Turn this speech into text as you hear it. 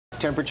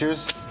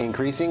temperatures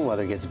increasing,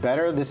 weather gets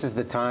better. This is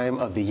the time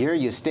of the year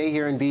you stay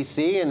here in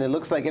BC, and it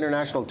looks like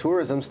international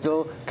tourism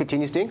still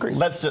continues to increase.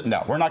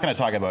 No, we're not going to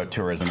talk about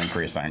tourism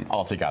increasing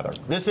altogether.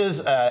 This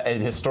is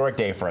an historic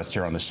day for us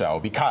here on the show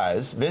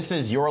because this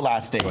is your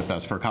last day with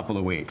us for a couple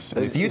of weeks.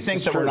 And if you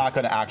think that we're not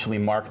going to actually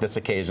mark this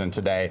occasion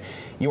today,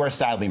 you are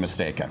sadly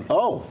mistaken.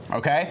 Oh.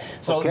 Okay?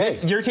 So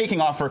you're taking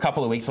off for a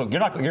couple of weeks. So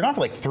you're gone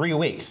for like 3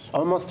 weeks.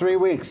 Almost 3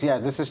 weeks. Yeah,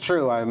 this is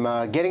true.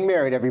 I'm getting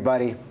married,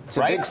 everybody. It's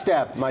a big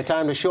step. My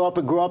time to show up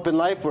and grow up in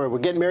life. We're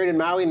getting married in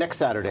Maui next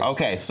Saturday.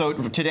 Okay, so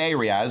today,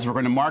 Riaz, we're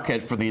going to mark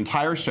it for the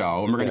entire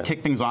show, and we're going to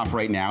kick things off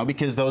right now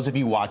because those of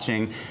you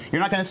watching, you're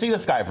not going to see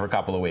this guy for a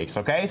couple of weeks,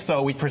 okay?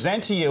 So we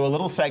present to you a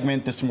little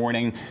segment this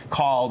morning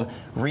called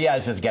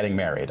Riaz is Getting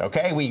Married,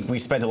 okay? We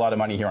spent a lot of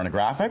money here on a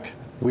graphic.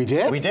 We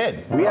did? We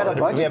did. We had a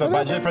budget. We have a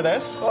budget for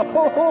this.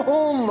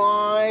 Oh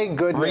my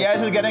goodness.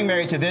 Riaz is getting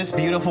married to this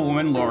beautiful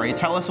woman, Lori.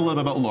 Tell us a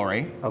little bit about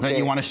Lori that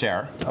you want to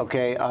share.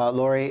 Okay,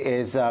 Lori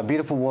is a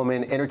beautiful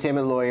woman,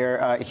 entertainment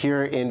lawyer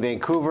here in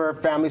Vancouver.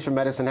 Families from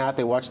Medicine Hat,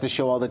 they watch the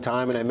show all the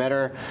time, and I met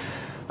her,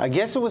 I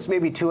guess it was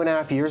maybe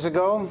 2.5 years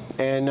ago,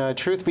 and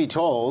truth be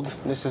told,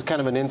 this is kind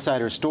of an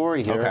insider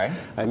story here. Okay.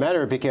 I met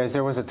her because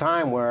there was a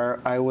time where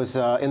I was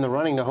in the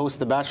running to host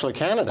The Bachelor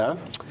Canada,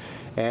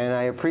 and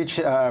I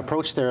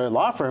approached their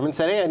law firm and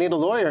said, hey, I need a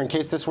lawyer in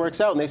case this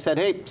works out. And they said,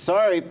 hey,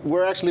 sorry,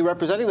 we're actually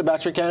representing The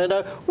Bachelor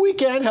Canada. We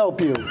can't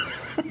help you.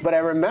 But I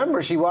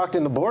remember she walked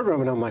in the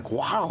boardroom, and I'm like,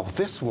 wow,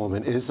 this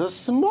woman is a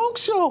smoke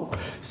show.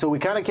 So we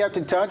kind of kept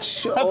in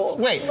touch.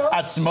 Wait,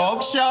 a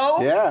smoke show?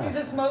 Yeah. It's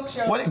a smoke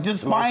show. What?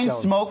 Define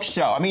smoke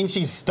show. I mean,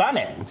 she's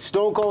stunning.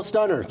 Stone Cold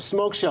Stunner,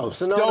 smoke show.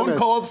 Synonymous. Stone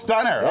Cold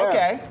Stunner,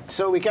 okay.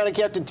 So we kind of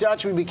kept in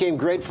touch. We became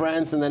great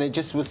friends, and then it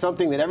just was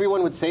something that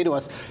everyone would say to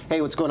us,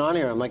 hey, what's going on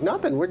here? I'm like,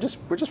 nothing, we're just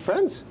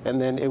friends. And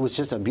then it was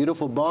just a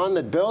beautiful bond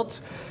that built.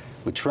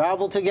 We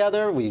traveled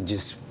together. We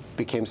just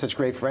became such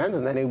great friends,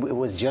 and then it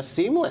was just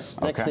seamless.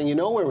 Next thing you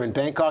know, we were in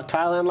Bangkok,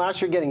 Thailand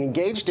last year getting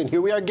engaged, and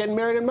here we are getting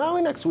married in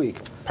Maui next week.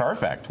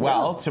 Perfect.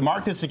 Well, to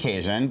mark this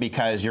occasion,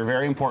 because you're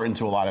very important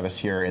to a lot of us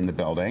here in the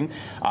building,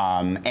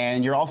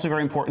 and you're also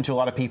very important to a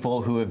lot of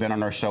people who have been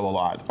on our show a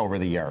lot over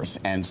the years.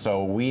 And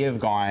so we have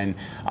gone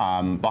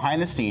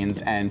behind the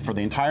scenes, and for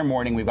the entire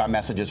morning, we've got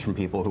messages from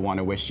people who want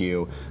to wish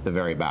you the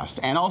very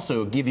best, and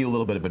also give you a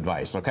little bit of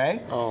advice,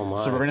 okay? Oh, my.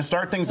 So we're going to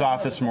start things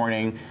off this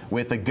morning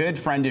with a good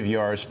friend of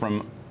yours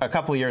from a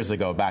couple years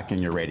ago, back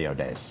in your radio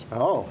days.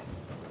 Oh.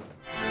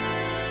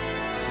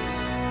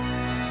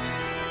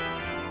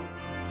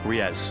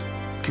 Riaz,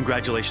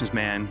 congratulations,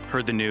 man.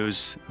 Heard the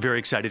news. Very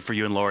excited for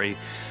you and Lori.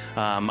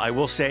 I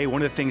will say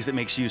one of the things that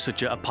makes you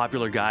such a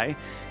popular guy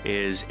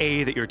is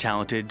A, that you're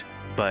talented,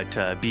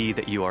 but B,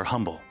 that you are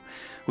humble,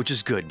 which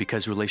is good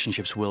because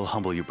relationships will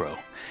humble you, bro.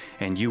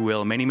 And you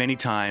will many, many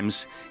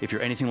times, if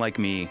you're anything like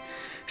me,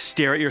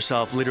 stare at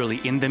yourself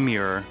literally in the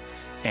mirror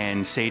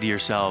and say to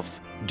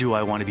yourself, do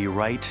I want to be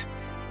right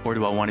or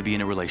do I want to be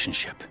in a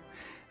relationship?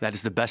 That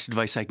is the best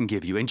advice I can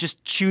give you. And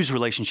just choose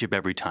relationship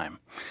every time.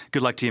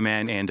 Good luck to you,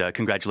 man, and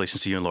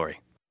congratulations to you and Lori.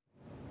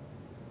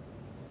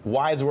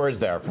 Wise words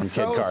there from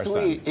Kid Carson.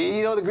 Sweet.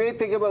 You know, the great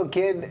thing about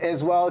Kid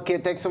as well,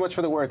 Kid, thanks so much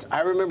for the words.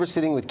 I remember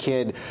sitting with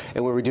Kid,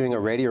 and we were doing a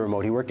radio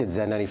remote. He worked at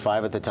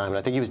Z95 at the time, and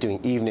I think he was doing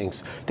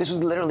evenings. This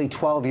was literally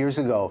 12 years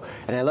ago,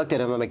 and I looked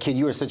at him, I'm like, Kid,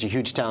 you are such a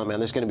huge talent, man.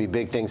 There's going to be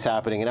big things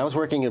happening. And I was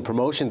working in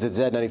promotions at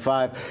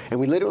Z95, and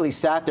we literally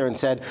sat there and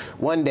said,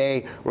 one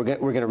day, we're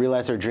going to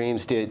realize our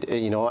dreams.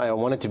 You know, I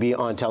wanted to be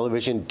on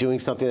television, doing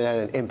something that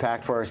had an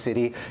impact for our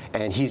city,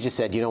 and he's just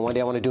said, you know, one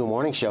day I want to do a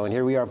morning show, and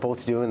here we are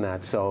both doing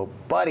that. So,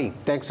 buddy,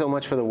 thanks so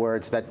much for the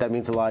words. That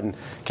means a lot, and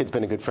Kid's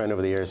been a good friend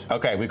over the years.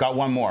 Okay, we've got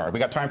one more. We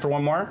got time for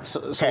one more?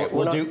 Okay,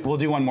 we'll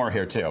do one more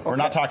here too. Okay. We're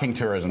not talking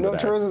tourism today. No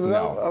tourism?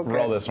 No. Okay.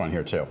 Roll this one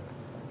here too.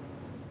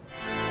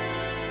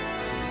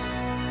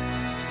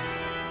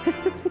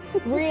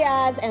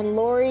 Riaz and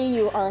Lori,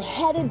 you are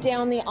headed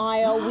down the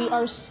aisle. We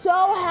are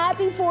so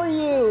happy for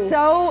you.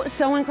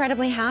 So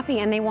incredibly happy,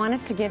 and they want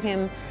us to give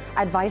him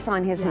advice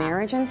on his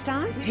marriage and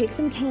stuff. Take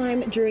some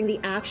time during the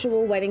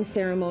actual wedding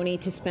ceremony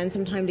to spend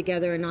some time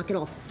together and not get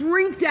all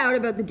freaked out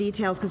about the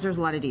details, because there's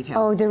a lot of details.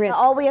 Oh, there is.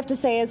 All we have to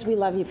say is we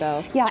love you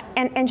both. Yeah,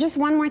 and just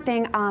one more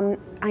thing.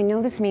 I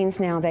know this means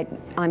now that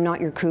I'm not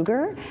your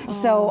cougar,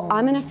 so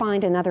I'm going to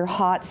find another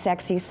hot,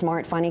 sexy,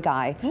 smart, funny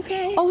guy.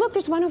 Okay. Oh, look,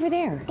 there's one over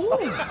there.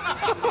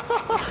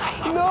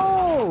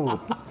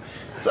 No!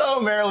 So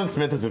Mairlyn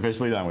Smith is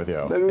officially done with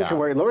you. Maybe we can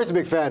work. Lori's a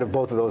big fan of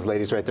both of those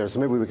ladies right there, so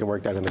maybe we can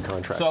work that in the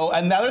contract. So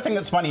another thing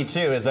that's funny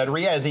too is that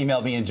Riaz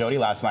emailed me and Jody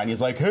last night.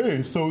 He's like,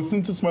 hey, so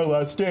since it's my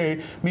last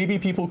day, maybe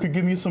people could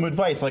give me some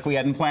advice, like we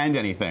hadn't planned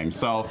anything.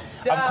 So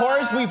of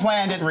course we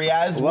planned it,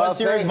 Riaz. Well,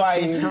 what's your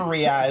advice for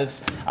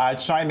Riaz?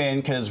 Chime in,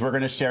 because we're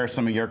going to share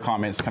some of your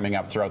comments coming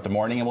up throughout the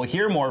morning, and we'll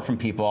hear more from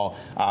people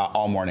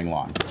all morning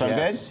long. Sound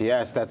good?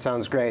 Yes, that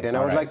sounds great. And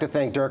I would like to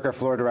thank Dirk, our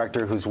floor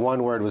director, whose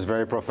one word was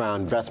very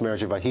profound. Best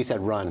marriage advice. He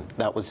said run.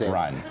 That was it.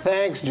 Run.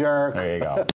 Thanks, Dirk. There you go.